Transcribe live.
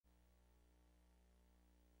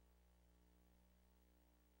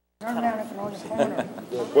Turn around on the corner.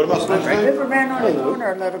 What am I supposed to do? Move around on the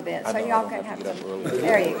corner a little bit so y'all can have some.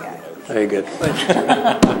 There you go. Very good.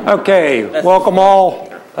 Okay, welcome all.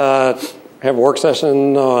 Have a work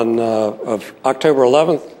session on of October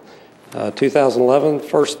 11th, 2011.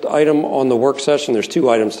 First item on the work session, there's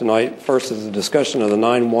two items tonight. First is a discussion of the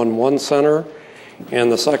 911 Center,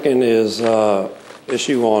 and the second is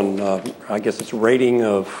issue on, I guess it's rating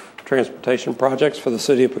of transportation projects for the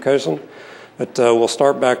city of Poquoson. But we'll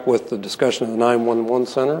start back with the discussion of the 911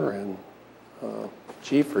 Center. And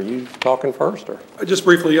Chief, are you talking first? Or? Just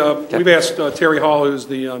briefly, we've asked Terry Hall, who's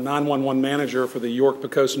the 911 manager for the York,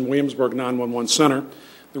 Poquoson, Williamsburg 911 Center,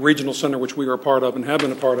 the regional center which we are a part of and have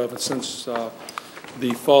been a part of since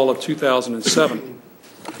the fall of 2007.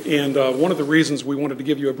 And one of the reasons we wanted to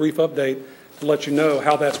give you a brief update to let you know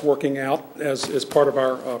how that's working out as part of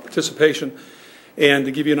our participation, and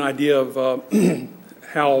to give you an idea of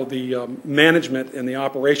how the management and the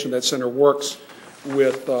operation of that center works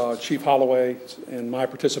with Chief Holloway and my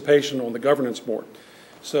participation on the governance board.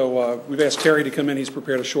 So we've asked Terry to come in. He's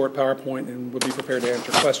prepared a short PowerPoint and we'll be prepared to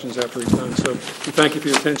answer questions after he's done. So we thank you for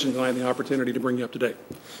your attention tonight and the opportunity to bring you up to date.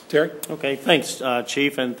 Terry? Okay, thanks,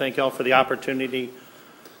 Chief, and thank you all for the opportunity.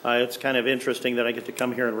 It's kind of interesting that I get to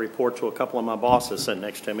come here and report to a couple of my bosses sitting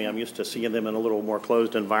next to me. I'm used to seeing them in a little more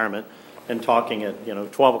closed environment and talking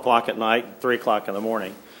at 12 o'clock at night, 3 o'clock in the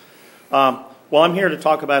morning. Well, I'm here to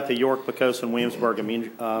talk about the York, Poquoson, Williamsburg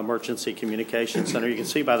Emergency Communications Center. You can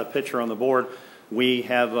see by the picture on the board, we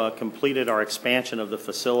have completed our expansion of the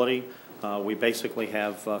facility. We basically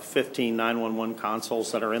have 15 911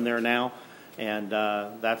 consoles that are in there now, and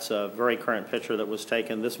that's a very current picture that was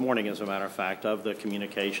taken this morning, as a matter of fact, of the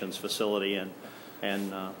communications facility,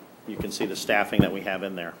 and you can see the staffing that we have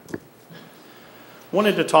in there.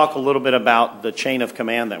 Wanted to talk a little bit about the chain of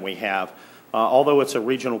command that we have. Although it's a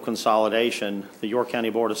regional consolidation, the York County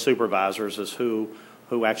Board of Supervisors is who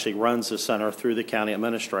actually runs the center through the county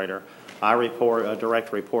administrator. I report a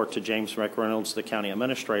direct report to James McReynolds, the county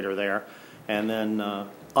administrator there, and then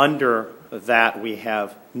under that we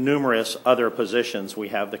have numerous other positions. We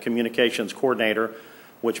have the communications coordinator,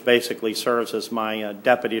 which basically serves as my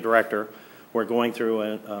deputy director. We're going through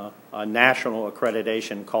a national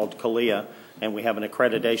accreditation called CALIA, and we have an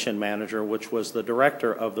accreditation manager, which was the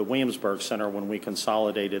director of the Williamsburg Center when we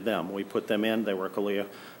consolidated them. We put them in. They were CALIA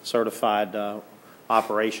certified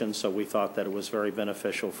operations, so we thought that it was very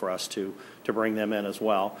beneficial for us to bring them in as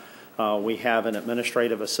well. We have an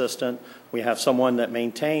administrative assistant. We have someone that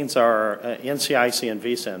maintains our NCIC and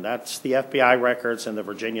VSIN. That's the FBI records and the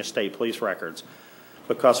Virginia State Police records,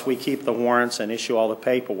 because we keep the warrants and issue all the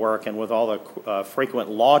paperwork, and with all the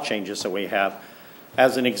frequent law changes that we have.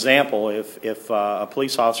 As an example, if a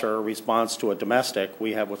police officer responds to a domestic,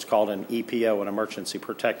 we have what's called an EPO, an Emergency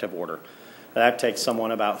Protective Order. That takes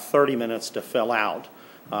someone about 30 minutes to fill out.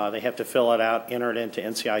 They have to fill it out, enter it into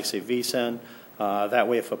NCIC VSIN. That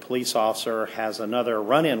way, if a police officer has another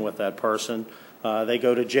run-in with that person, they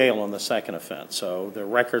go to jail on the second offense. So the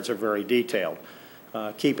records are very detailed.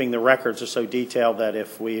 Keeping the records are so detailed that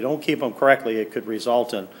if we don't keep them correctly, it could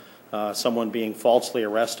result in someone being falsely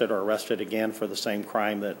arrested or arrested again for the same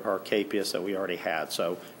crime or capias that we already had.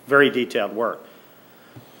 So very detailed work.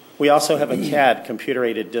 We also have a CAD,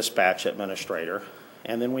 computer-aided dispatch administrator,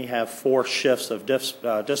 and then we have 4 shifts of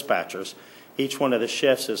dispatchers. Each one of the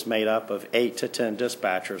shifts is made up of 8 to 10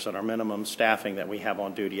 dispatchers, and our minimum staffing that we have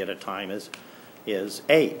on duty at a time is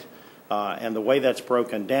 8. And the way that's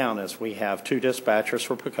broken down is we have 2 dispatchers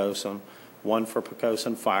for Poquoson, 1 for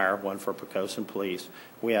Poquoson Fire, 1 for Poquoson Police.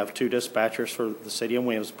 We have 2 dispatchers for the city of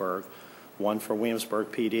Williamsburg, 1 for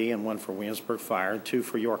Williamsburg PD and 1 for Williamsburg Fire, and 2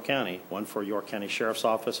 for York County, 1 for York County Sheriff's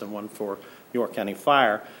Office and 1 for York County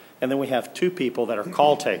Fire. And then we have 2 people that are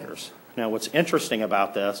call takers. Now what's interesting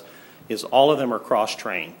about this is all of them are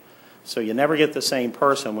cross-trained. So you never get the same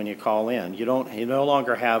person when you call in. You no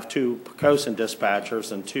longer have 2 Poquoson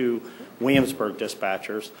dispatchers and 2 Williamsburg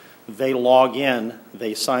dispatchers. They log in,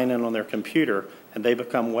 they sign in on their computer, and they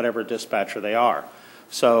become whatever dispatcher they are.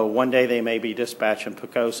 So one day they may be dispatching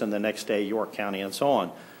Poquoson, the next day York County, and so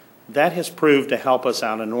on. That has proved to help us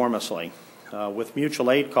out enormously. With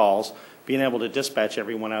mutual aid calls, being able to dispatch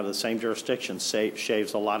everyone out of the same jurisdiction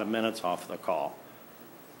shaves a lot of minutes off the call.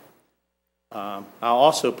 I'll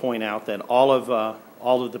also point out that all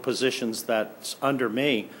of the positions that's under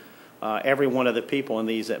me, every one of the people in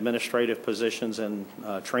these administrative positions and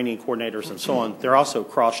training coordinators and so on, they're also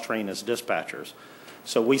cross-trained as dispatchers.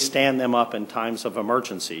 So we stand them up in times of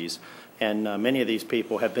emergencies, and many of these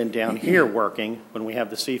people have been down here working. When we have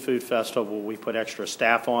the seafood festival, we put extra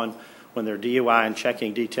staff on. When they're DUI and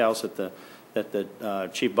checking details at the that the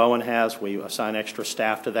Chief Bowen has. We assign extra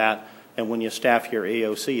staff to that. And when you staff your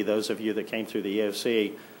EOC, those of you that came through the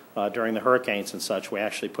EOC during the hurricanes and such, we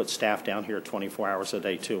actually put staff down here 24 hours a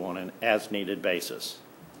day too on an as-needed basis.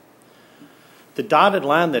 The dotted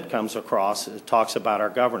line that comes across talks about our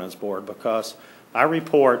governance board, because I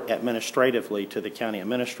report administratively to the county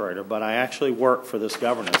administrator, but I actually work for this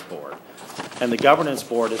governance board. And the governance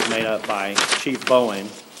board is made up by Chief Bowen,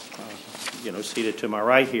 seated to my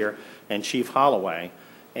right here, and Chief Holloway.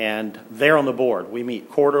 And they're on the board. We meet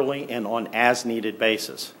quarterly and on as-needed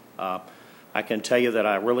basis. I can tell you that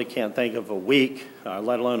I really can't think of a week,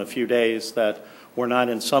 let alone a few days, that we're not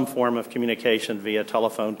in some form of communication via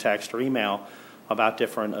telephone, text, or email about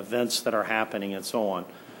different events that are happening and so on.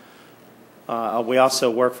 We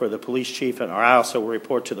also work for the police chief, or I also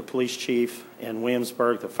report to the police chief in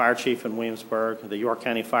Williamsburg, the fire chief in Williamsburg, the York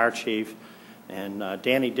County fire chief, and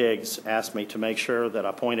Danny Diggs asked me to make sure that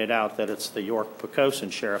I pointed out that it's the York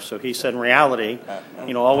Poquoson sheriff. So he said, in reality,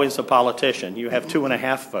 always a politician, you have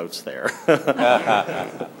 2.5 votes there.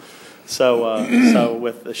 So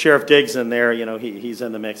with the Sheriff Diggs in there, he's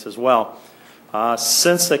in the mix as well.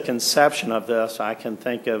 Since the conception of this, I can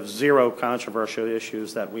think of 0 controversial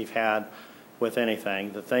issues that we've had with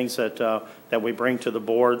anything. The things that we bring to the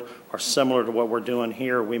board are similar to what we're doing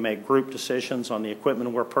here. We make group decisions on the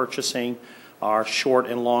equipment we're purchasing, our short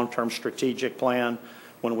and long-term strategic plan.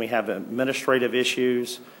 When we have administrative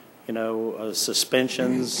issues,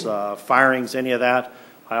 suspensions, firings, any of that,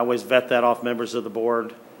 I always vet that off members of the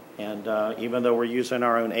board. And even though we're using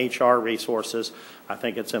our own HR resources, I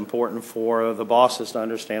think it's important for the bosses to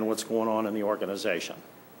understand what's going on in the organization.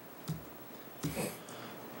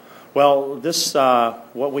 Well,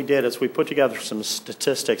 what we did is we put together some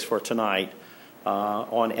statistics for tonight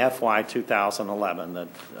on FY 2011.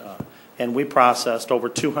 And we processed over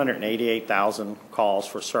 288,000 calls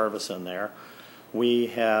for service in there. We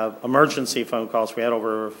have emergency phone calls. We had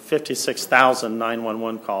over 56,000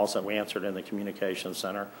 911 calls that we answered in the communications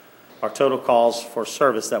center. Our total calls for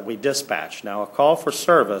service that we dispatched. Now, a call for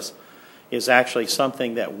service is actually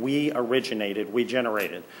something that we originated, we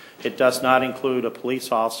generated. It does not include a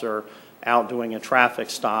police officer out doing a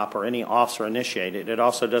traffic stop or any officer initiated. It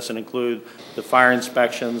also doesn't include the fire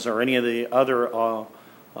inspections or any of the other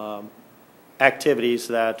activities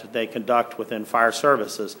that they conduct within fire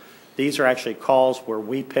services. These are actually calls where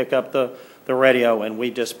we pick up the radio and we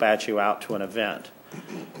dispatch you out to an event.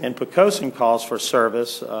 And Poquoson calls for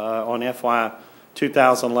service on FY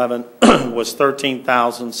 2011 was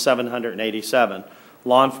 13,787.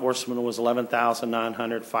 Law enforcement was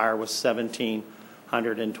 11,900. Fire was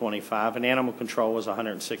 1,725. And animal control was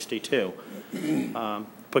 162.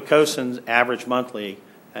 Poquoson's average monthly,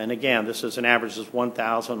 and again, this is an average, is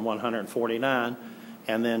 1,149.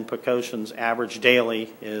 And then Poquoson's average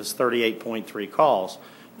daily is 38.3 calls.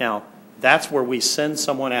 Now, that's where we send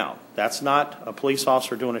someone out. That's not a police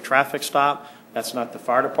officer doing a traffic stop. That's not the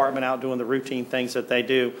fire department out doing the routine things that they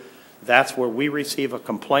do. That's where we receive a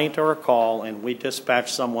complaint or a call and we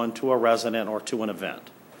dispatch someone to a resident or to an event.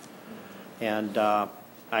 And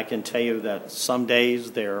I can tell you that some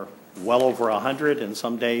days they're well over 100 and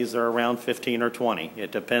some days they're around 15 or 20.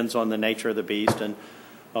 It depends on the nature of the beast and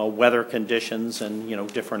weather conditions and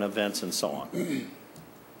different events and so on.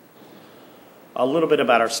 A little bit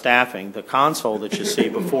about our staffing. The console that you see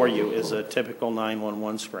before you is a typical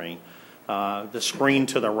 911 screen. The screen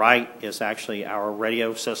to the right is actually our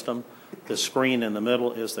radio system. The screen in the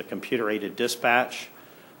middle is the computer-aided dispatch.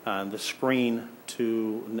 The screen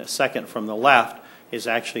to second from the left is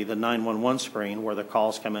actually the 911 screen where the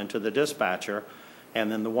calls come into the dispatcher. And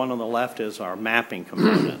then the one on the left is our mapping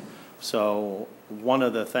component. So one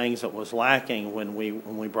of the things that was lacking when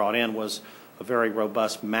we brought in was a very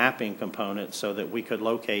robust mapping component so that we could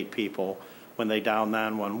locate people when they dial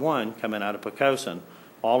 911 coming out of Poquoson.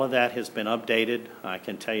 All of that has been updated. I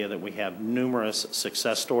can tell you that we have numerous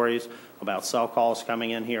success stories about cell calls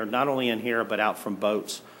coming in here, not only in here but out from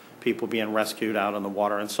boats, people being rescued out on the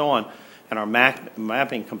water and so on. And our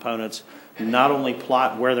mapping components not only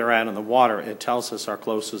plot where they're at in the water, it tells us our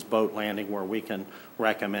closest boat landing where we can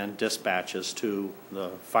recommend dispatches to the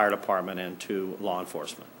fire department and to law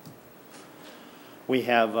enforcement. We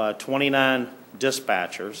have 29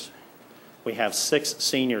 dispatchers. We have 6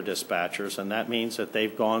 senior dispatchers, and that means that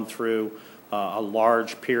they've gone through a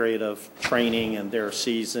large period of training and they're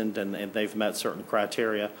seasoned and they've met certain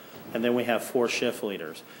criteria. And then we have 4 shift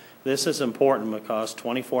leaders. This is important because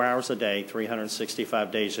 24 hours a day,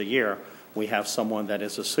 365 days a year, we have someone that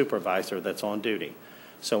is a supervisor that's on duty.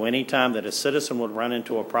 So anytime that a citizen would run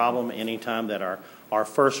into a problem, anytime that our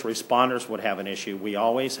first responders would have an issue, we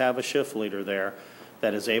always have a shift leader there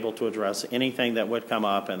that is able to address anything that would come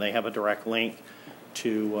up, and they have a direct link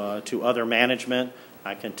to other management.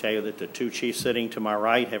 I can tell you that the two chiefs sitting to my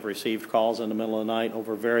right have received calls in the middle of the night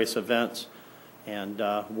over various events, and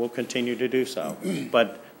will continue to do so.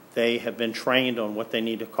 But they have been trained on what they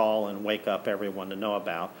need to call and wake up everyone to know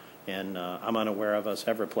about, and I'm unaware of us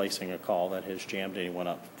ever placing a call that has jammed anyone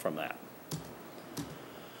up from that.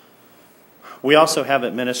 We also have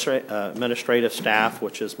administrative staff,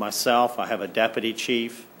 which is myself. I have a deputy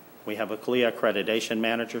chief. We have a CLIA accreditation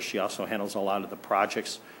manager. She also handles a lot of the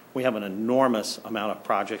projects. We have an enormous amount of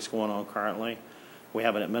projects going on currently. We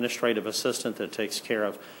have an administrative assistant that takes care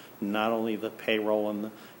of not only the payroll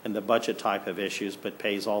and the budget type of issues, but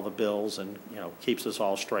pays all the bills and keeps us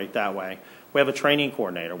all straight that way. We have a training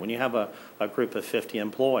coordinator. When you have a group of 50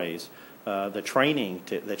 employees, the training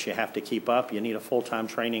that you have to keep up, you need a full-time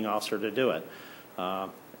training officer to do it.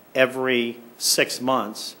 Every 6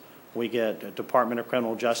 months, we get Department of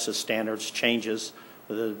Criminal Justice standards changes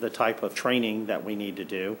the type of training that we need to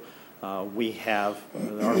do. We have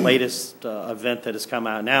our latest event that has come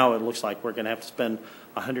out now. It looks like we're going to have to spend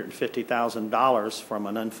 $150,000 from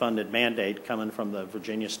an unfunded mandate coming from the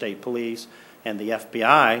Virginia State Police and the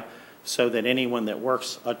FBI, so that anyone that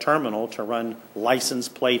works a terminal to run license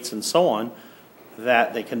plates and so on,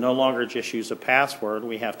 that they can no longer just use a password.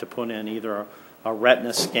 We have to put in either a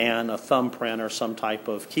retina scan, a thumbprint, or some type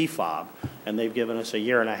of key fob. And they've given us 1.5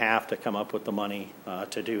 years to come up with the money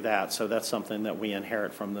to do that. So that's something that we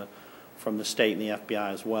inherit from the state and the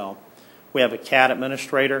FBI as well. We have a CAD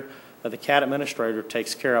administrator. The CAD administrator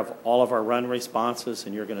takes care of all of our run responses,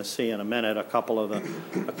 and you're going to see in a minute a couple of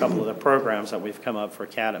the programs that we've come up for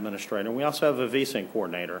CAD administrator. And we also have a VSync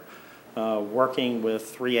coordinator, working with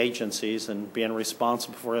 3 agencies and being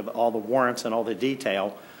responsible for all the warrants and all the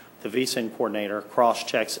detail. The VSync coordinator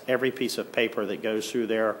cross-checks every piece of paper that goes through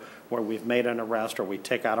there where we've made an arrest or we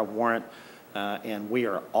take out a warrant, and we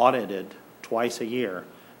are audited twice a year.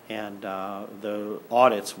 And the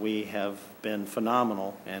audits, we have been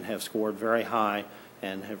phenomenal and have scored very high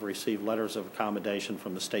and have received letters of accommodation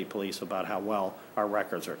from the state police about how well our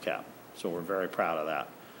records are kept. So we're very proud of that.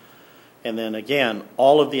 And then again,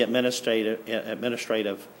 all of the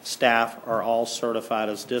administrative staff are all certified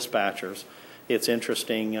as dispatchers. It's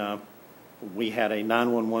interesting, we had a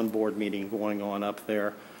 911 board meeting going on up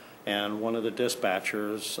there, and one of the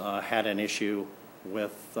dispatchers had an issue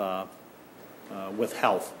with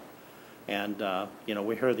health. And,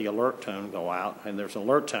 we hear the alert tone go out, and there's an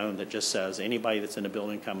alert tone that just says, anybody that's in the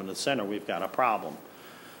building coming to the center, we've got a problem.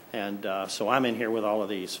 And so I'm in here with all of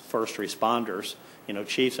these first responders,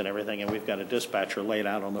 chiefs and everything, and we've got a dispatcher laid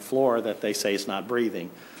out on the floor that they say is not breathing.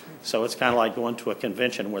 So it's kind of like going to a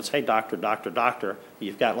convention where it's, hey, doctor, doctor, doctor.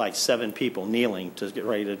 You've got like 7 people kneeling to get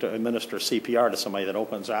ready to administer CPR to somebody that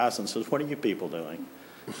opens their eyes and says, what are you people doing?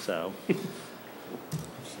 So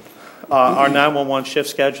our 911 shift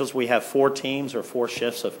schedules, we have 4 teams or 4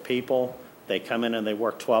 shifts of people. They come in and they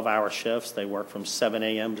work 12-hour shifts. They work from 7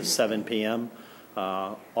 a.m. to 7 p.m.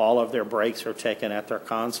 All of their breaks are taken at their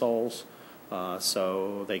consoles.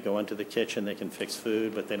 So they go into the kitchen, they can fix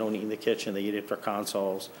food, but they don't eat in the kitchen, they eat at their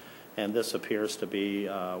consoles. And this appears to be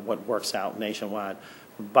what works out nationwide.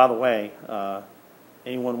 By the way,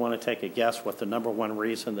 anyone want to take a guess what the #1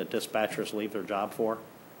 reason that dispatchers leave their job for?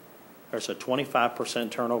 There's a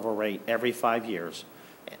 25% turnover rate every 5 years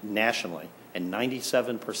nationally, and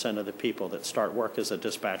 97% of the people that start work as a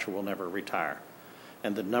dispatcher will never retire.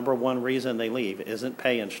 And the #1 reason they leave isn't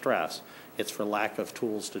pay and stress. It's for lack of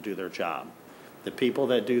tools to do their job. The people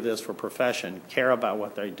that do this for profession care about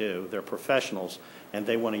what they do. They're professionals, and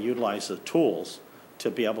they want to utilize the tools to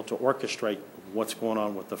be able to orchestrate what's going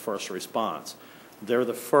on with the first response. They're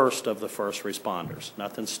the first of the first responders.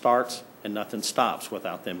 Nothing starts and nothing stops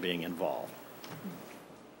without them being involved.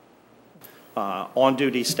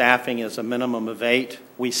 On-duty staffing is a minimum of 8.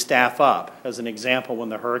 We staff up. As an example, when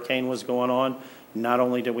the hurricane was going on, not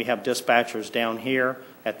only did we have dispatchers down here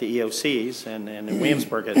at the EOCs and in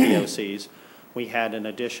Williamsburg at the EOCs, we had an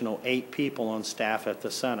additional 8 people on staff at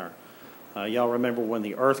the center. Y'all remember when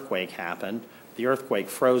the earthquake happened, the earthquake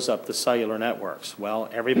froze up the cellular networks. Well,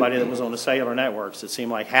 everybody that was on the cellular networks, it seemed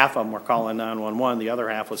like half of them were calling 911, the other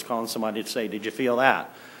half was calling somebody to say, did you feel that?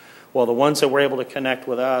 Well, the ones that were able to connect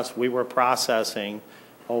with us, we were processing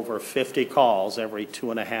over 50 calls every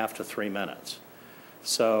 2.5 to 3 minutes.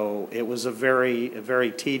 So it was a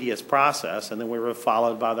very tedious process, and then we were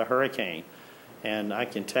followed by the hurricane. And I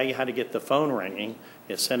can tell you how to get the phone ringing.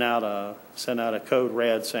 It sent out a code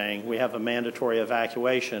red saying we have a mandatory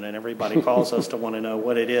evacuation, and everybody calls us to want to know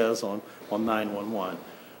what it is on 911.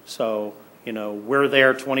 So we're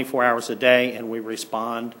there 24 hours a day, and we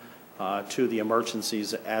respond to the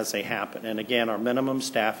emergencies as they happen. And again, our minimum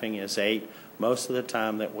staffing is 8. Most of the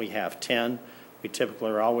time that we have 10. We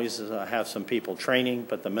typically always have some people training,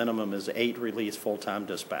 but the minimum is 8 released full-time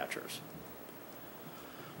dispatchers.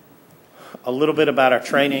 A little bit about our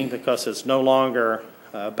training, because it's no longer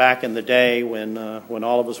back in the day when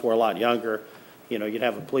all of us were a lot younger. You know, you'd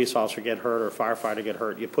have a police officer get hurt or a firefighter get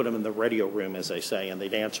hurt. You put them in the radio room, as they say, and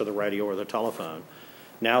they'd answer the radio or the telephone.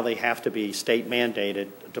 Now they have to be state mandated,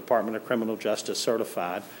 Department of Criminal Justice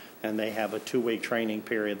certified, and they have a 2-week training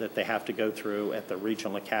period that they have to go through at the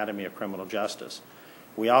Regional Academy of Criminal Justice.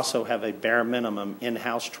 We also have a bare minimum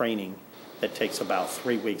in-house training that takes about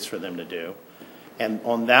 3 weeks for them to do. And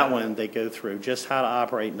on that one, they go through just how to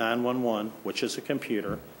operate 911, which is a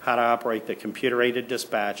computer, how to operate the computer-aided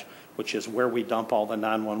dispatch, which is where we dump all the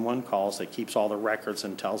 911 calls that keeps all the records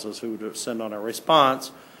and tells us who to send on a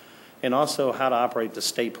response, and also how to operate the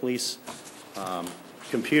state police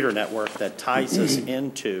computer network that ties us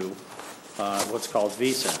into what's called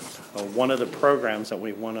VSIN. One of the programs that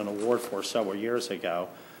we won an award for several years ago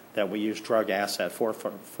that we use drug asset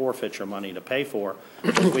forfeiture money to pay for,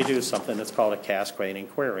 we do something that's called a cascade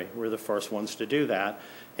inquiry. We're the first ones to do that.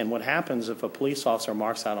 And what happens if a police officer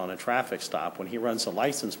marks out on a traffic stop, when he runs the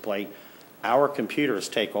license plate, our computers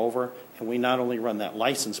take over, and we not only run that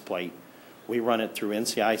license plate, we run it through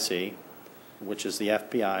NCIC, which is the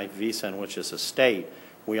FBI, VSIN, which is a state.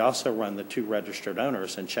 We also run the 2 registered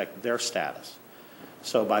owners and check their status.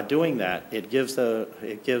 So by doing that, it gives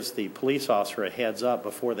the police officer a heads up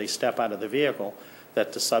before they step out of the vehicle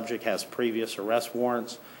that the subject has previous arrest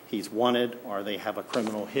warrants, he's wanted, or they have a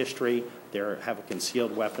criminal history, they have a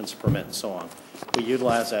concealed weapons permit, and so on. We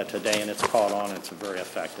utilize that today, and it's caught on. It's very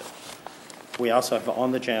effective. We also have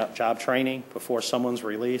on-the-job training before someone's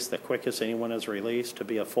released. The quickest anyone is released to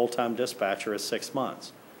be a full-time dispatcher is 6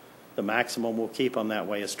 months. The maximum we'll keep them that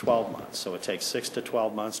way is 12 months, so it takes 6 to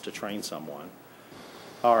 12 months to train someone.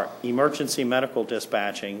 Our emergency medical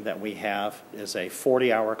dispatching that we have is a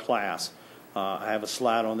 40-hour class. I have a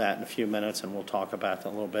slide on that in a few minutes, and we'll talk about that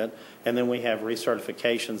a little bit. And then we have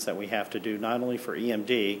recertifications that we have to do not only for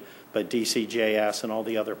EMD, but DCJS and all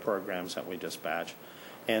the other programs that we dispatch.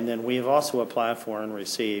 And then we have also applied for and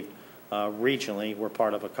received regionally, we're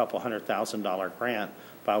part of a couple $100,000 grant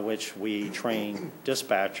by which we train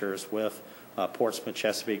dispatchers with Portsmouth,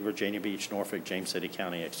 Chesapeake, Virginia Beach, Norfolk, James City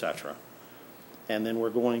County, etc. And then we're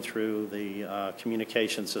going through the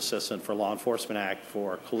Communications Assistant for Law Enforcement Act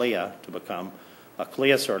for CLIA to become a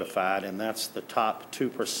CLIA certified, and that's the top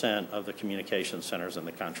 2% of the communication centers in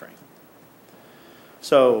the country.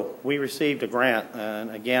 So we received a grant, and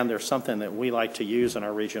again, there's something that we like to use in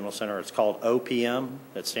our regional center. It's called OPM.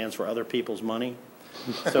 That stands for Other People's Money.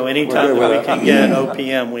 So anytime that we can get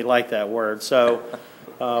OPM, we like that word. So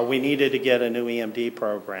we needed to get a new EMD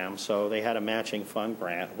program, so they had a matching fund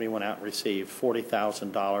grant. We went out and received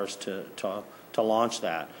 $40,000 to launch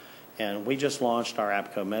that. And we just launched our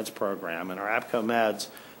APCO Meds program, and our APCO Meds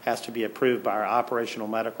has to be approved by our operational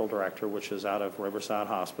medical director, which is out of Riverside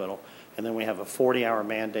Hospital. And then we have a 40-hour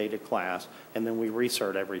mandated class, and then we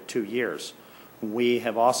recert every 2 years. We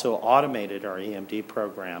have also automated our EMD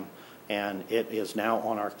program, and it is now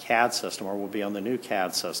on our CAD system, or will be on the new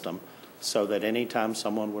CAD system, so that anytime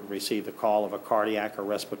someone would receive the call of a cardiac or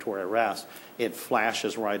respiratory arrest, it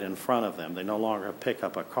flashes right in front of them. They no longer pick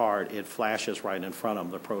up a card. It flashes right in front of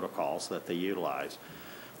them, the protocols that they utilize.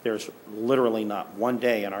 There's literally not one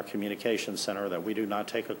day in our communications center that we do not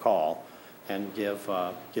take a call and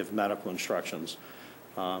give medical instructions.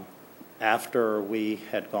 After we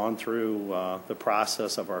had gone through the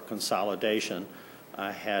process of our consolidation,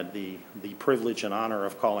 I had the privilege and honor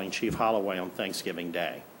of calling Chief Holloway on Thanksgiving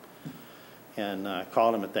Day. And I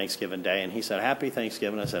called him at Thanksgiving Day, and he said, "Happy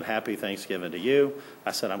Thanksgiving." I said, "Happy Thanksgiving to you."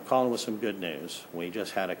 I said, "I'm calling with some good news. We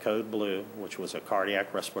just had a code blue, which was a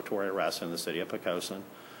cardiac respiratory arrest in the city of Poquoson.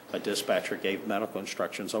 A dispatcher gave medical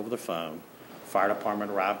instructions over the phone. Fire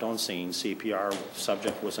department arrived on scene. CPR,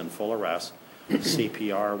 subject was in full arrest.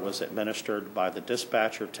 CPR was administered by the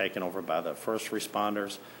dispatcher, taken over by the first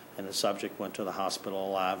responders, and the subject went to the hospital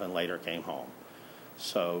alive and later came home."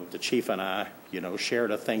 So the chief and I,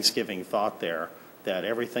 shared a Thanksgiving thought there that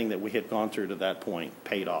everything that we had gone through to that point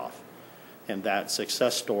paid off. And that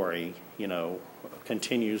success story,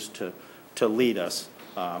 continues to lead us.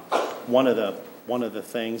 One of the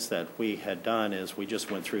things that we had done is we just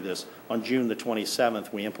went through this. On June the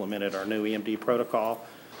 27th, we implemented our new EMD protocol.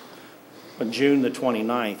 On June the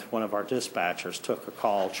 29th, one of our dispatchers took a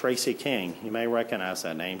call, Tracy King. You may recognize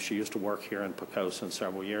that name. She used to work here in Poquoson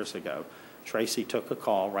several years ago. Tracy took a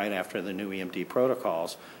call right after the new EMD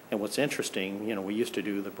protocols. And what's interesting, we used to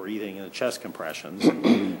do the breathing and the chest compressions.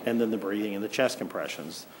 and then the breathing and the chest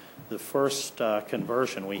compressions. The first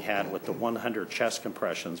conversion we had with the 100 chest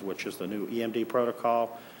compressions, which is the new EMD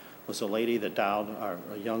protocol, was a lady that dialed,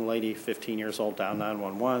 a young lady, 15 years old, dialed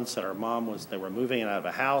 911, said her mom was, they were moving out of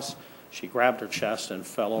a house. She grabbed her chest and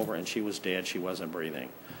fell over, and she was dead. She wasn't breathing.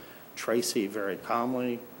 Tracy very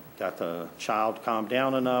calmly got the child calmed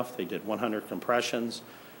down enough. They did 100 compressions,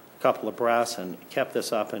 a couple of breaths, and kept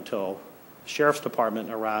this up until the Sheriff's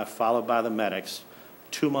Department arrived, followed by the medics.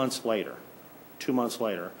 2 months later,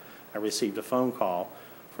 I received a phone call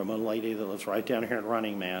from a lady that lives right down here in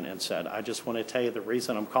Running Man and said, I just want to tell you the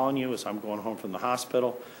reason I'm calling you is I'm going home from the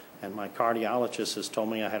hospital, and my cardiologist has told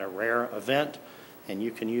me I had a rare event, and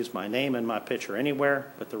you can use my name and my picture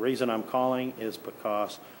anywhere, but the reason I'm calling is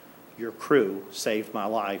because your crew saved my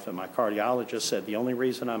life, and my cardiologist said the only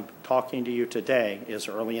reason I'm talking to you today is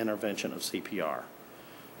early intervention of CPR.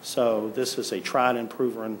 So this is a tried and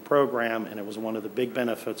proven program, and it was one of the big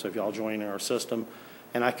benefits of y'all joining our system.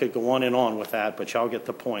 And I could go on and on with that, but y'all get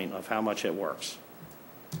the point of how much it works.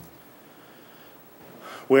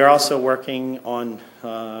 We're also working on,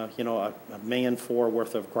 $1.4 million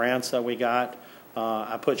worth of grants that we got.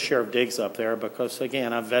 I put Sheriff Diggs up there because,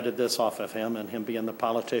 again, I vetted this off of him, and him being the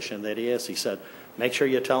politician that he is, he said, make sure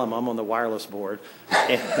you tell him I'm on the wireless board.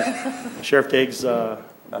 Sheriff Diggs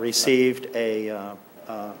received a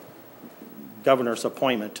governor's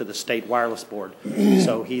appointment to the state wireless board.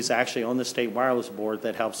 So he's actually on the state wireless board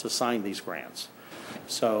that helps assign these grants.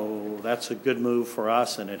 So that's a good move for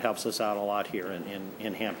us, and it helps us out a lot here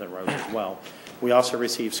in Hampton Roads as well. We also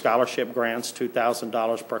receive scholarship grants,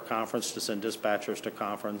 $2,000 per conference to send dispatchers to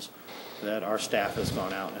conference that our staff has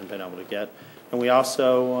gone out and been able to get. And we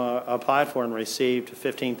also applied for and received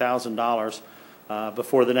 $15,000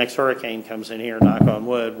 before the next hurricane comes in here, knock on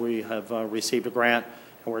wood. We have received a grant,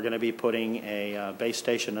 and we're going to be putting a base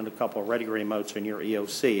station and a couple of ready remotes in your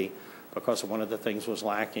EOC, because one of the things was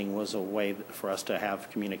lacking was a way for us to have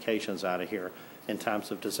communications out of here in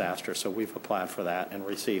times of disaster. So we've applied for that and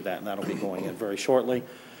received that, and that'll be going in very shortly.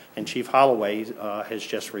 And Chief Holloway has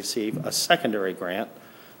just received a secondary grant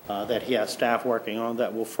that he has staff working on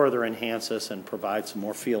that will further enhance this and provide some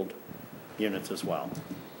more field units as well.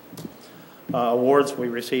 Awards, we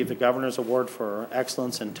received the Governor's Award for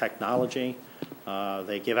Excellence in Technology.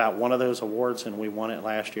 They give out one of those awards, and we won it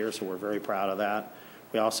last year, so we're very proud of that.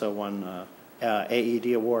 We also won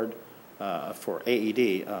AED award for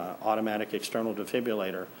AED, Automatic External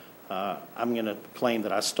Defibrillator. I'm going to claim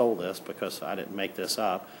that I stole this because I didn't make this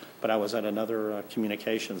up, but I was at another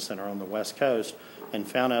communications center on the West Coast and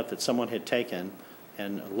found out that someone had taken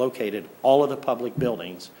and located all of the public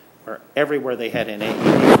buildings where everywhere they had an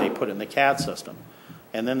AED, they put in the CAD system.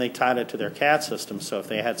 And then they tied it to their CAD system, so if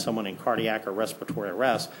they had someone in cardiac or respiratory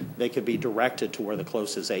arrest, they could be directed to where the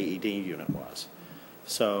closest AED unit was.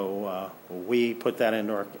 So we put that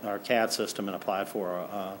into our CAD system and applied for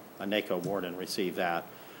a NACO award and received that.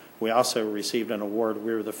 We also received an award.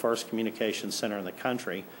 We were the first communications center in the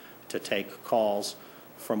country to take calls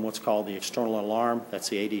from what's called the external alarm. That's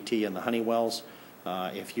the ADT and the Honeywells.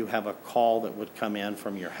 If you have a call that would come in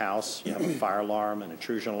from your house, you have a fire alarm, an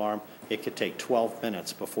intrusion alarm, it could take 12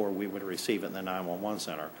 minutes before we would receive it in the 911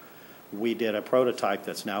 center. We did a prototype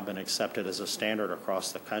that's now been accepted as a standard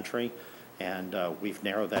across the country, and we've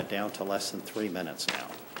narrowed that down to less than 3 minutes now.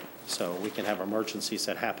 So we can have emergencies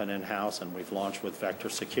that happen in-house, and we've launched with Vector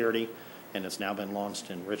Security, and it's now been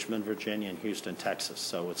launched in Richmond, Virginia, and Houston, Texas.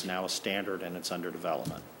 So it's now a standard, and it's under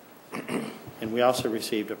development. And we also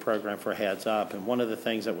received a program for Heads Up, and one of the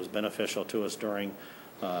things that was beneficial to us during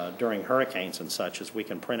hurricanes and such is we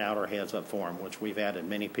can print out our Heads Up form, which we've added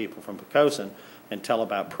many people from Poquoson, and tell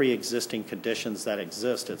about pre-existing conditions that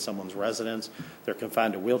exist at someone's residence. They're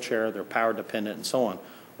confined to a wheelchair, they're power dependent, and so on.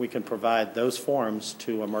 We can provide those forms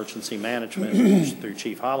to emergency management through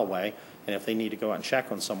Chief Holloway, and if they need to go out and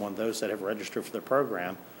check on someone, those that have registered for the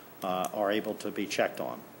program are able to be checked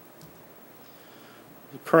on.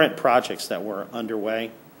 The current projects that were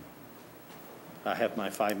underway, I have my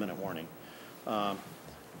 5-minute warning.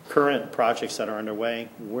 Current projects that are underway,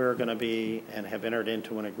 we're going to be and have entered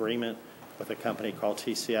into an agreement with a company called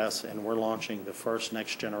TCS, and we're launching the first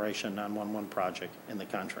next generation 911 project in the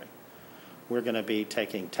country. We're going to be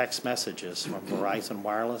taking text messages from Verizon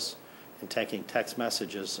Wireless and taking text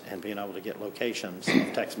messages and being able to get locations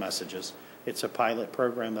of text messages. It's a pilot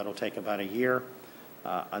program that'll take about a year.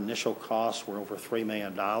 Initial costs were over $3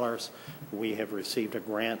 million. We have received a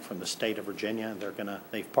grant from the state of Virginia, and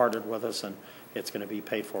they've partnered with us, and it's going to be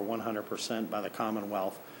paid for 100% by the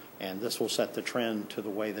Commonwealth, and this will set the trend to the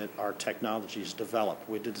way that our technologies develop.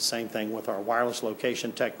 We did the same thing with our wireless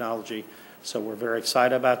location technology, so we're very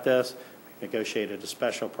excited about this. negotiated a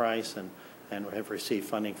special price and have received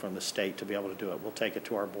funding from the state to be able to do it. We'll take it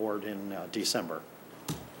to our board in December.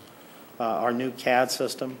 Our new CAD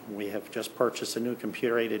system, we have just purchased a new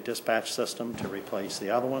computer-aided dispatch system to replace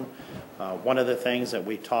the other one. One of the things that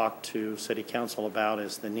we talked to City Council about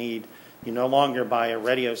is the need. You no longer buy a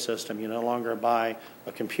radio system, you no longer buy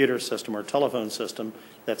a computer system or telephone system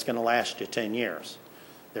that's going to last you 10 years.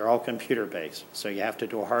 They're all computer-based, so you have to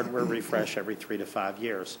do a hardware refresh every 3 to 5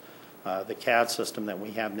 years. The CAD system that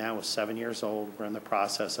we have now is 7 years old. We're in the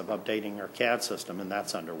process of updating our CAD system, and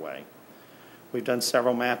that's underway. We've done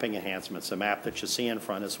several mapping enhancements. The map that you see in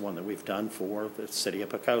front is one that we've done for the city of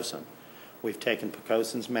Poquoson. We've taken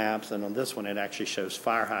Poquoson's maps, and on this one it actually shows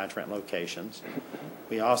fire hydrant locations.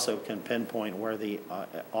 We also can pinpoint where the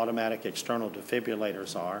automatic external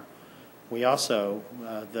defibrillators are. We also,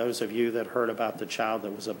 those of you that heard about the child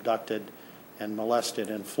that was abducted and molested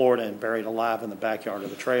in Florida and buried alive in the backyard of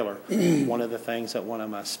the trailer, one of the things that one of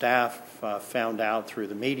my staff found out through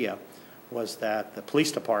the media was that the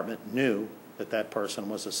police department knew that that person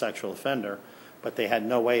was a sexual offender, but they had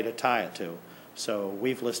no way to tie it to. So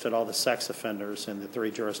we've listed all the sex offenders in the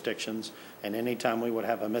 3 jurisdictions, and anytime we would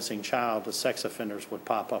have a missing child, the sex offenders would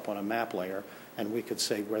pop up on a map layer, and we could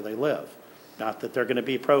say where they live. Not that they're going to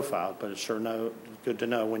be profiled, but it's sure good to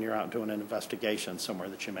know when you're out doing an investigation somewhere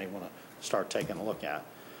that you may want to start taking a look at.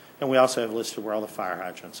 And we also have listed where all the fire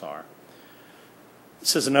hydrants are.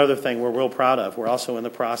 This is another thing we're real proud of. We're also in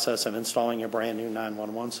the process of installing a brand new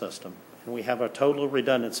 911 system. And we have a total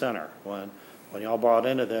redundant center. When y'all brought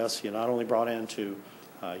into this, you not only brought into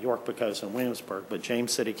York, Poquoson, and Williamsburg, but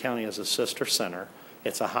James City County is a sister center.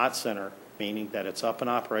 It's a hot center, meaning that it's up and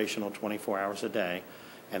operational 24 hours a day,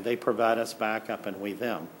 and they provide us backup and we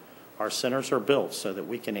them. Our centers are built so that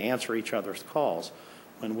we can answer each other's calls.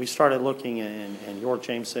 When we started looking in York,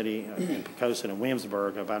 James City, in Poquoson, and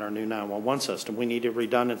Williamsburg about our new 911 system, we needed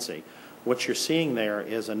redundancy. What you're seeing there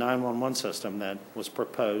is a 911 system that was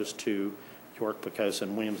proposed to York,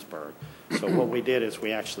 Poquoson, Williamsburg. So what we did is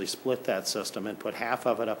we actually split that system and put half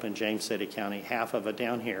of it up in James City County, half of it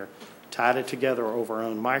down here, tied it together over our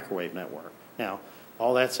own microwave network. Now,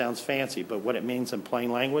 all that sounds fancy, but what it means in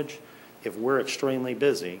plain language, if we're extremely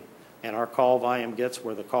busy and our call volume gets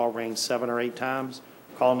where the call rings 7 or 8 times,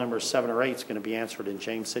 call number 7 or 8 is going to be answered in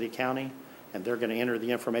James City County, and they're going to enter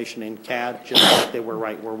the information in CAD just like they were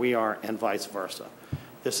right where we are, and vice versa.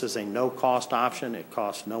 This is a no-cost option. It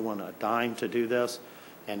costs no one a dime to do this,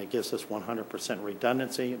 and it gives us 100%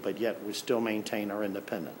 redundancy, but yet we still maintain our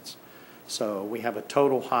independence. So we have a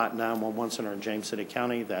total hot 911 center in James City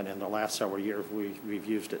County that in the last several years we've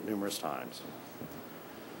used it numerous times.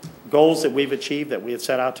 Goals that we've achieved that we had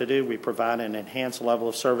set out to do, we provide an enhanced level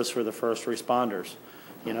of service for the first responders.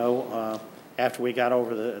 You know, after we got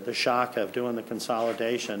over the shock of doing the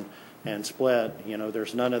consolidation and split, you know,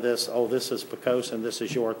 there's none of this, oh, this is Poquoson, this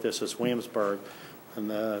is York, this is Williamsburg. And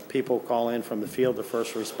the people call in from the field, the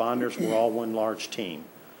first responders, we're all one large team.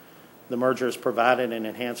 The merger has provided an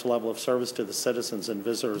enhanced level of service to the citizens and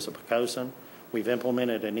visitors of Poquoson. We've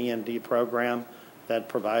implemented an EMD program that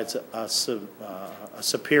provides a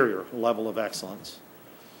superior level of excellence.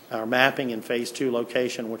 Our mapping in Phase 2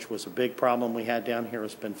 location, which was a big problem we had down here,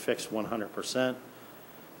 has been fixed 100%.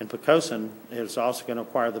 And Poquoson is also going to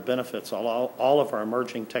acquire the benefits of all of our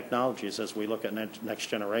emerging technologies as we look at next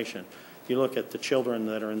generation. You look at the children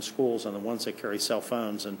that are in schools and the ones that carry cell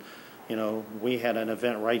phones, and you know, we had an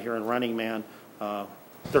event right here in Running Man.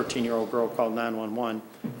 13-year-old girl called 911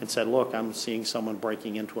 and said, look, I'm seeing someone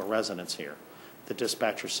breaking into a residence here. The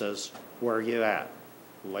dispatcher says, where are you at?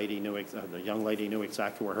 The young lady knew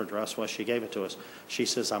exactly where her address was. She gave it to us. She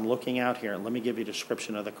says, I'm looking out here, and let me give you a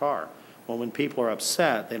description of the car. Well, when people are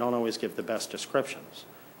upset, they don't always give the best descriptions.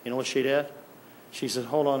 You know what she did? She said,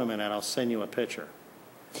 hold on a minute, I'll send you a picture.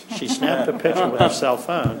 She snapped a picture with her cell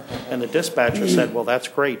phone, and the dispatcher said, well, that's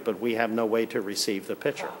great, but we have no way to receive the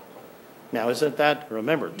picture. Now, isn't that,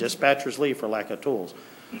 remember, dispatchers leave for lack of tools.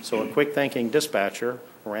 So a quick-thinking dispatcher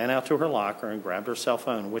ran out to her locker and grabbed her cell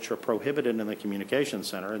phone, which are prohibited in the communications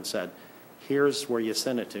center, and said, here's where you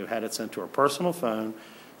send it to. Had it sent to her personal phone.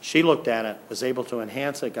 She looked at it, was able to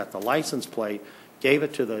enhance it, got the license plate, gave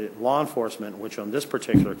it to the law enforcement, which on this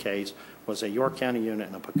particular case was a York County unit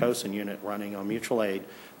and a Poquoson unit running on mutual aid.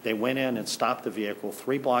 They went in and stopped the vehicle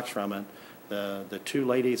 3 blocks from it. The 2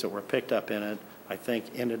 ladies that were picked up in it, I think,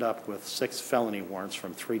 ended up with 6 felony warrants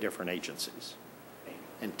from 3 different agencies.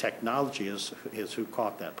 And technology is who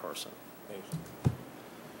caught that person.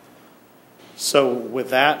 So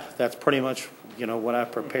with that, that's pretty much, you know, what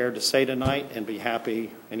I've prepared to say tonight, and be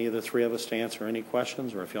happy, any of the 3 of us, to answer any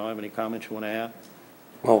questions, or if y'all have any comments you want to add.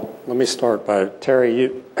 Well, let me start by,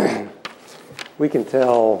 Terry, we can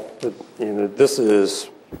tell that, this is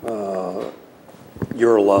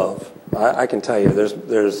your love. I can tell you,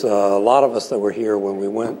 there's a lot of us that were here when we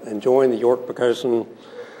went and joined the York Poquoson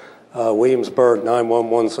Williamsburg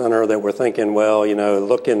 911 Center that were thinking, well,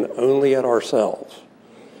 looking only at ourselves,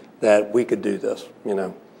 that we could do this,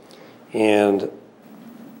 And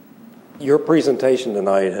your presentation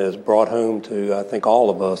tonight has brought home to, I think, all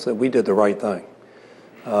of us that we did the right thing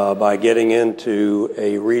by getting into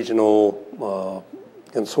a regional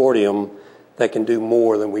consortium that can do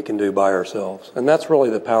more than we can do by ourselves. And that's really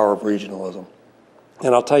the power of regionalism.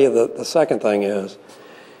 And I'll tell you the second thing is,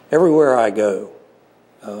 everywhere I go,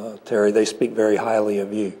 Terry, they speak very highly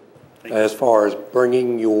of you as far as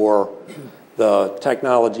bringing the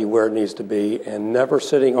technology where it needs to be and never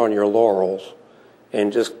sitting on your laurels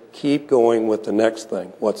and just keep going with the next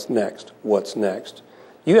thing. What's next? What's next?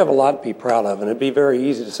 You have a lot to be proud of, and it'd be very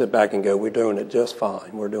easy to sit back and go, we're doing it just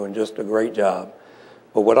fine. We're doing just a great job.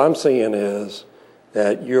 But what I'm seeing is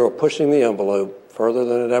that you're pushing the envelope further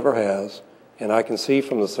than it ever has, and I can see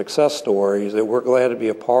from the success stories that we're glad to be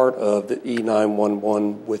a part of the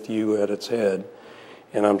E911 with you at its head.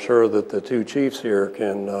 And I'm sure that the two chiefs here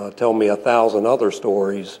can tell me 1,000 other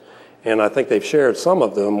stories, and I think they've shared some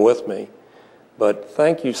of them with me. But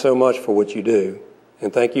thank you so much for what you do,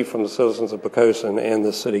 and thank you from the citizens of Poquoson and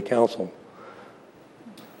the City Council.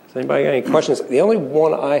 Does anybody got any questions? The only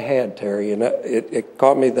one I had, Terry, and it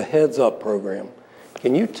caught me, the Heads Up program.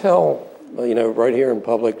 Can you tell, right here in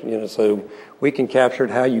public, so we can capture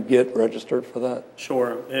how you get registered for that?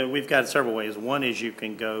 Sure. We've got several ways. One is you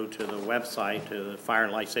can go to the website, to the Fire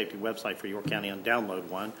and Life Safety website for York County and download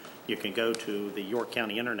one. You can go to the York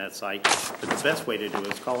County Internet site. But the best way to do it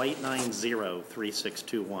is call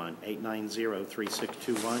 890-3621,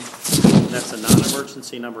 890-3621. That's a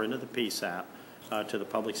non-emergency number into the PSAP. To the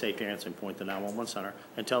public safety answering point, the 911 center,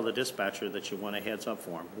 and tell the dispatcher that you want a heads up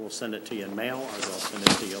form. We'll send it to you in mail, or they'll send it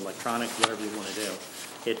to you electronic, whatever you want to do.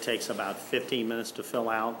 It takes about 15 minutes to fill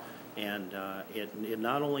out, and it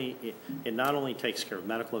not only takes care of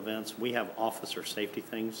medical events. We have officer safety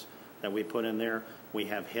things that we put in there. We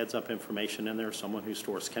have heads up information in there, someone who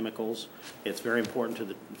stores chemicals. It's very important to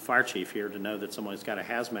the fire chief here to know that someone's got a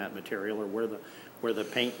hazmat material, or where the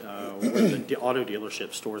auto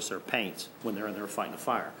dealership stores their paints when they're in there fighting a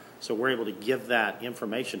fire. So we're able to give that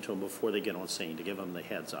information to them before they get on scene, to give them the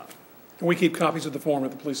heads up. And we keep copies of the form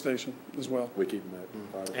at the police station as well. We keep them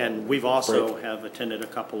at And we've also have attended a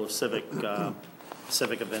couple of civic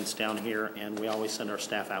events down here, and we always send our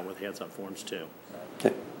staff out with heads up forms too.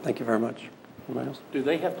 Okay. Thank you very much. Anybody else? Do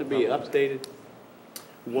they have to be updated?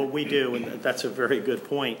 What we do, and that's a very good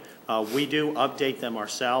point, we do update them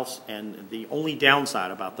ourselves, and the only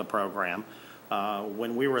downside about the program,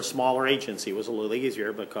 when we were a smaller agency, it was a little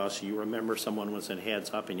easier because you remember someone was in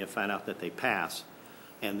heads up and you find out that they pass,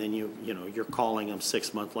 and then you're calling them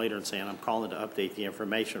 6 months later and saying, I'm calling to update the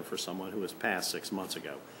information for someone who was passed 6 months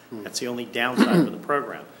ago. That's the only downside of the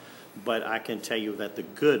program. But I can tell you that the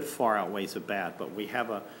good far outweighs the bad. But we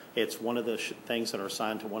have it's one of the things that are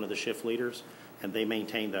assigned to one of the shift leaders, and they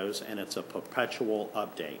maintain those, and it's a perpetual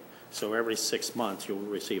update. So every 6 months you'll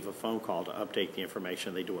receive a phone call to update the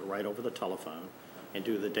information. They do it right over the telephone and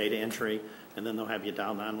do the data entry, and then they'll have you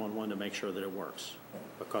dial 911 to make sure that it works,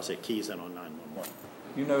 because it keys in on 911.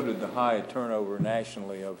 You noted the high turnover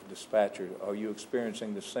nationally of dispatchers. Are you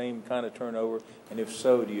experiencing the same kind of turnover? And if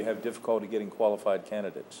so, do you have difficulty getting qualified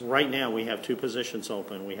candidates? Right now we have 2 positions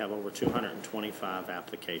open. We have over 225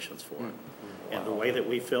 applications for it. And the way that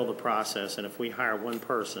we fill the process, and if we hire one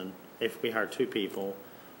person, if we hire 2 people,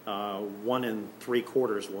 1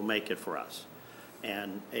 3/4 will make it for us.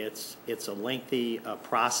 And it's a lengthy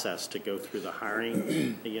process to go through the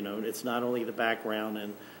hiring. It's not only the background,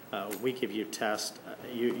 and we give you tests.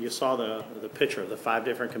 You saw the picture of the 5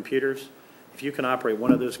 different computers. If you can operate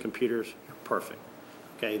one of those computers, you're perfect.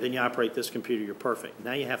 Okay, then you operate this computer, you're perfect.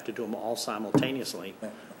 Now you have to do them all simultaneously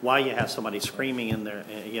while you have somebody screaming in there,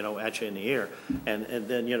 at you in the ear. And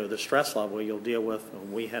then, the stress level you'll deal with.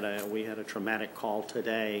 We had a traumatic call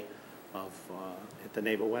today at the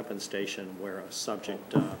Naval Weapons Station where a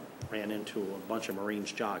subject ran into a bunch of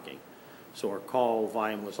Marines jogging. So our call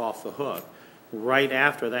volume was off the hook. Right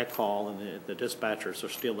after that call, and the dispatchers are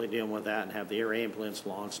still dealing with that and have the air ambulance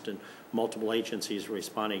launched and multiple agencies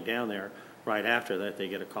responding down there, right after that they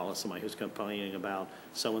get a call of somebody who's complaining about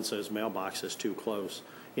so-and-so's mailbox is too close.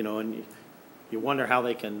 And you wonder how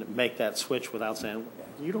they can make that switch without saying,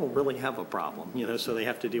 you don't really have a problem, so they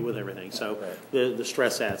have to deal with everything. So the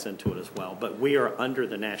stress adds into it as well. But we are under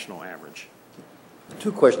the national average.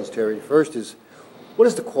 2 questions, Terry. First is, what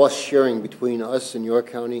is the cost sharing between us and York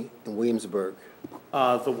County and Williamsburg?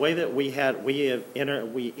 The way that we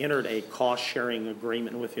entered a cost-sharing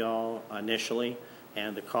agreement with y'all initially,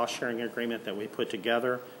 and the cost-sharing agreement that we put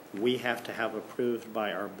together, we have to have approved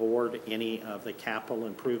by our board any of the capital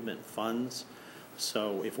improvement funds.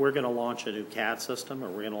 So if we're going to launch a new CAD system or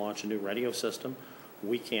we're going to launch a new radio system,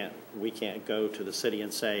 we can't go to the city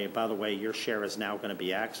and say, by the way, your share is now going to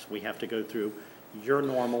be X. We have to go through your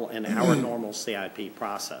normal and our normal CIP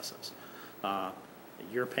processes.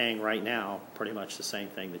 You're paying right now pretty much the same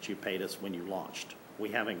thing that you paid us when you launched. We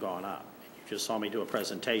haven't gone up. You just saw me do a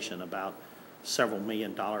presentation about several $1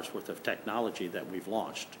 million worth of technology that we've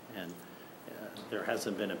launched, and there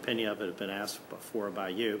hasn't been a penny of it been asked before by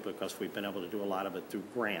you, because we've been able to do a lot of it through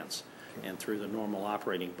grants and through the normal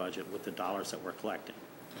operating budget with the dollars that we're collecting.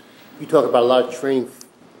 You talk about a lot of training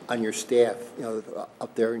on your staff, you know,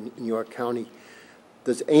 up there in New York County.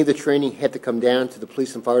 Does any of the training have to come down to the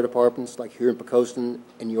police and fire departments, like here in Poquoson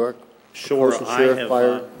in New York? Sure, Poquoson Sheriff,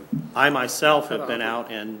 Fire? I myself have been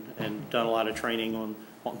out and done a lot of training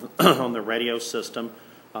on the radio system.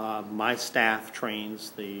 My staff trains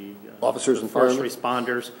the officers the and first firemen?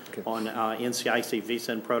 responders on NCIC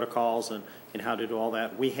VSIN protocols and how to do all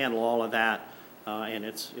that. We handle all of that, and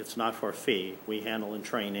it's not for a fee. We handle and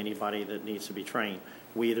train anybody that needs to be trained.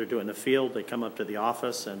 We either do it in the field, they come up to the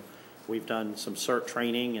office, and we've done some CERT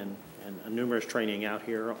training and numerous training out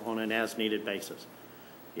here on an as-needed basis.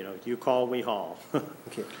 You know, you call, we haul.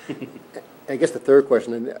 Okay. I guess the third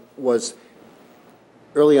question was,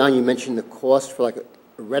 early on you mentioned the cost for like a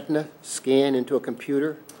retina scan into a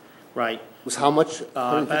computer. Right. Was how much?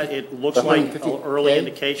 It looks like early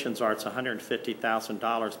indications are it's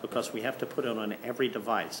 $150,000, because we have to put it on every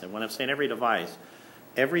device. And when I'm saying every device,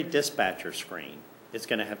 every dispatcher screen is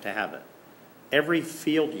going to have it. Every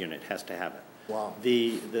field unit has to have it. Wow.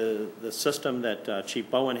 The system that Chief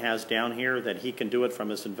Bowen has down here, that he can do it from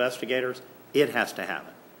his investigators, it has to have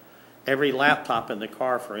it. Every laptop in the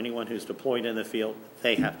car for anyone who's deployed in the field,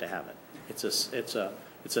 they have to have it.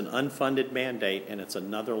 It's an unfunded mandate, and it's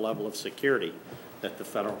another level of security that the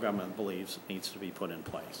federal government believes needs to be put in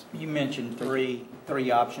place. You mentioned three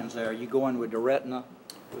options there. Are you going with the retina?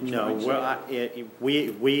 No, well,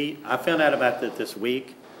 I found out about that this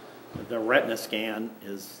week. The retina scan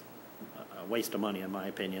is a waste of money, in my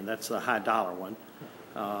opinion. That's the high dollar one.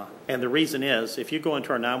 And the reason is, if you go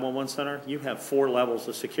into our 911 center, you have 4 levels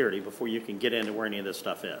of security before you can get into where any of this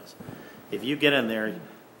stuff is. If you get in there,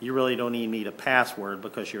 you really don't even need a password,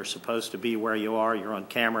 because you're supposed to be where you are. You're on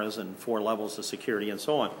cameras and 4 levels of security and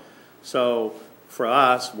so on. So for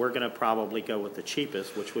us, we're going to probably go with the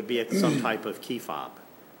cheapest, which would be some type of key fob,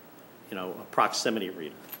 you know, a proximity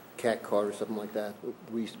reader. CAT card or something like that.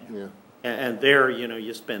 And there, you know,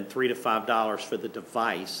 you spend $3 to $5 for the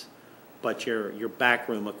device, but your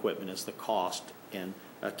backroom equipment is the cost, and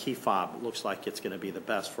a key fob looks like it's going to be the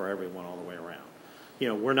best for everyone all the way around. You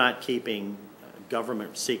know, we're not keeping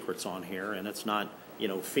government secrets on here, and it's not, you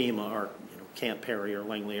know, FEMA or, you know, Camp Perry or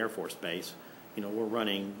Langley Air Force Base. You know, we're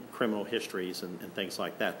running criminal histories and things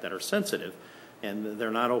like that are sensitive, and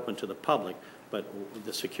they're not open to the public. But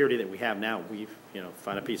the security that we have now, we've, you know,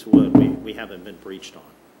 find a piece of wood, we haven't been breached on.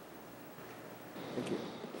 Thank you.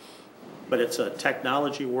 But it's a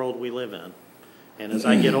technology world we live in. And as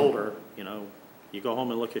I get older, you know, you go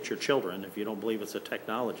home and look at your children, if you don't believe it's a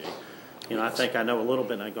technology. You know, I think I know a little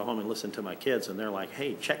bit, and I go home and listen to my kids, and they're like,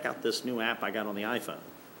 hey, check out this new app I got on the iPhone.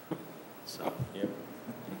 So, yeah.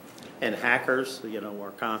 And hackers, you know,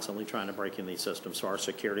 are constantly trying to break in these systems. So our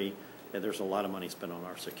security, and there's a lot of money spent on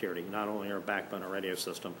our security, not only our backbone, our radio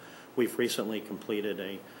system. We've recently completed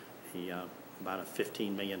about a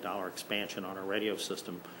 $15 million expansion on our radio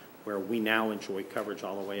system, where we now enjoy coverage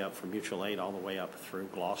all the way up from mutual aid, all the way up through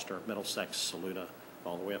Gloucester, Middlesex, Saluda,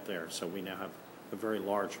 all the way up there. So we now have a very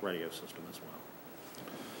large radio system as well.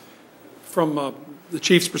 From the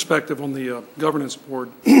chief's perspective on the governance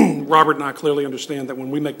board, Robert and I clearly understand that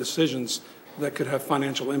when we make decisions that could have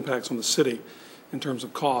financial impacts on the city in terms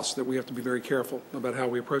of costs, that we have to be very careful about how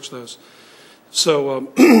we approach those. So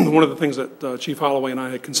one of the things that Chief Holloway and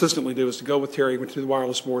I consistently do is to go with Terry to the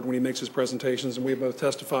wireless board when he makes his presentations, and we both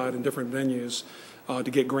testified in different venues to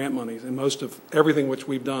get grant money. And most of everything which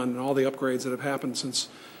we've done and all the upgrades that have happened since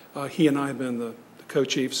he and I have been the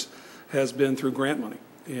co-chiefs has been through grant money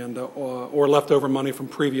and or leftover money from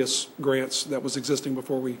previous grants that was existing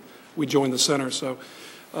before we joined the center. So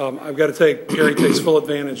I've got to take, Terry takes full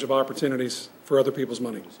advantage of opportunities for other people's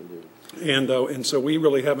money. And so we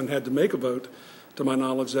really haven't had to make a vote, to my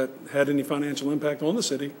knowledge, that had any financial impact on the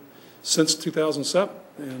city since 2007.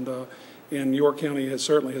 And York County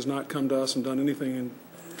certainly has not come to us and done anything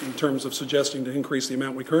in terms of suggesting to increase the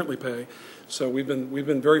amount we currently pay. So we've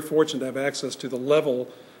been very fortunate to have access to the level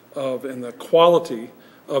of and the quality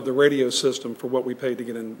of the radio system for what we paid to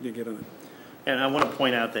get in it. And I want to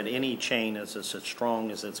point out that any chain is as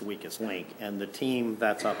strong as its weakest link, and the team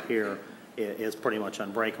that's up here is pretty much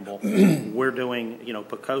unbreakable. We're doing,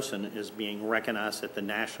 Poquoson is being recognized at the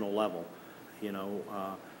national level.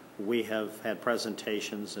 We have had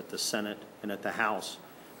presentations at the Senate and at the House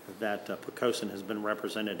that Poquoson has been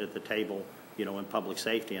represented at the table, in public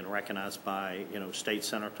safety and recognized by, state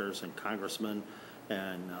senators and congressmen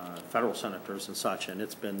and federal senators and such. And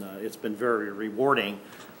it's been very rewarding,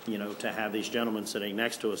 to have these gentlemen sitting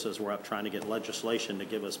next to us as we're up trying to get legislation to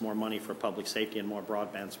give us more money for public safety and more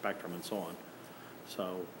broadband spectrum and so on.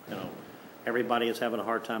 So, everybody is having a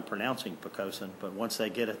hard time pronouncing Poquoson, but once they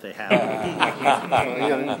get it, they have it.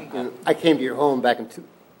 I came to your home back in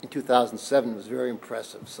 2007. It was very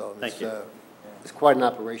impressive. So it's quite an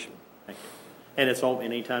operation. Thank you. And it's all,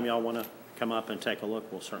 anytime y'all want to come up and take a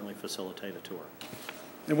look, we'll certainly facilitate a tour.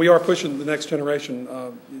 And we are pushing the next generation.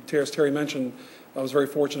 As Terry mentioned, I was very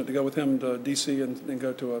fortunate to go with him to D.C. and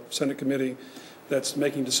go to a Senate committee that's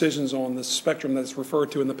making decisions on the spectrum that's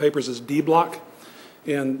referred to in the papers as D block.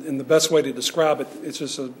 And the best way to describe it, it's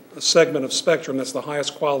just a segment of spectrum that's the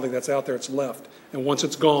highest quality that's out there, it's left. And once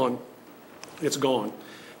it's gone, it's gone.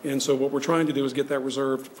 And so what we're trying to do is get that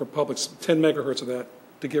reserved for public, 10 megahertz of that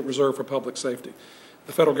to get reserved for public safety.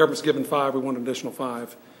 The federal government's given 5, we want an additional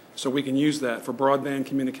 5. So we can use that for broadband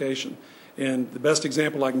communication. And the best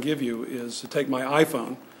example I can give you is to take my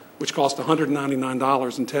iPhone, which cost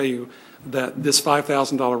 $199, and tell you that this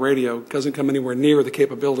 $5,000 radio doesn't come anywhere near the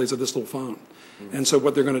capabilities of this little phone. And so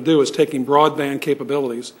what they're going to do is taking broadband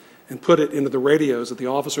capabilities and put it into the radios that the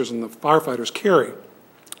officers and the firefighters carry.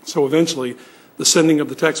 So eventually, the sending of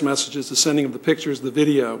the text messages, the sending of the pictures, the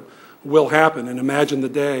video will happen. And imagine the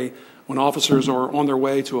day when officers are on their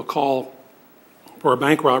way to a call for a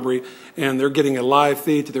bank robbery and they're getting a live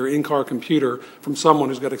feed to their in-car computer from someone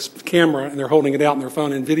who's got a camera and they're holding it out on their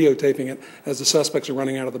phone and videotaping it as the suspects are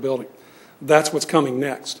running out of the building. That's what's coming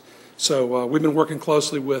next. So we've been working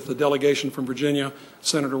closely with the delegation from Virginia.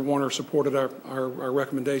 Senator Warner supported our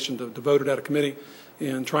recommendation to vote it out of committee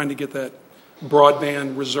and trying to get that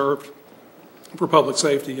broadband reserved for public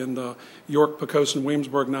safety. And York, Poquoson,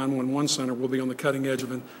 Williamsburg 911 Center will be on the cutting edge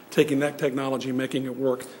of taking that technology and making it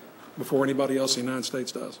work before anybody else in the United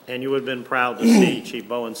States does. And you would have been proud to see Chief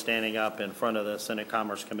Bowen standing up in front of the Senate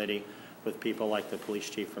Commerce Committee with people like the police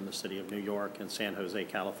chief from the city of New York and San Jose,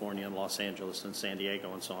 California, and Los Angeles and San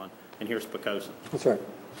Diego and so on. And here's Poquoson. That's right.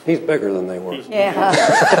 He's bigger than they were. Yeah.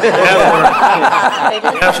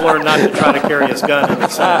 He has learned not to try to carry his gun in the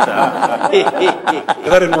Senate.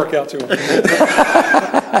 That didn't work out too well.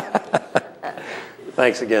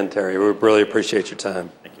 Thanks again, Terry. We really appreciate your time.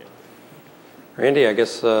 Thank you. Randy, I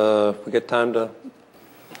guess we get time to...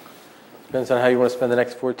 Depends on how you want to spend the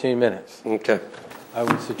next 14 minutes. Okay. I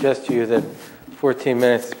would suggest to you that 14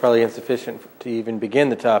 minutes is probably insufficient to even begin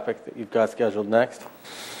the topic that you've got scheduled next.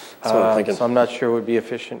 That's what I'm thinking. So I'm not sure it would be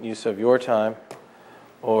efficient use of your time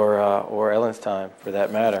or Ellen's time for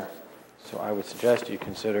that matter. So I would suggest you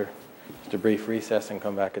consider just a brief recess and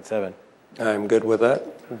come back at 7. I'm good with that.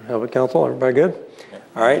 How about council? Everybody good? Yeah.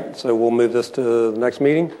 All right, so we'll move this to the next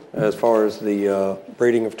meeting as far as the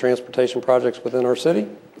breeding of transportation projects within our city.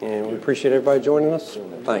 And we appreciate everybody joining us.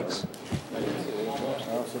 Thanks.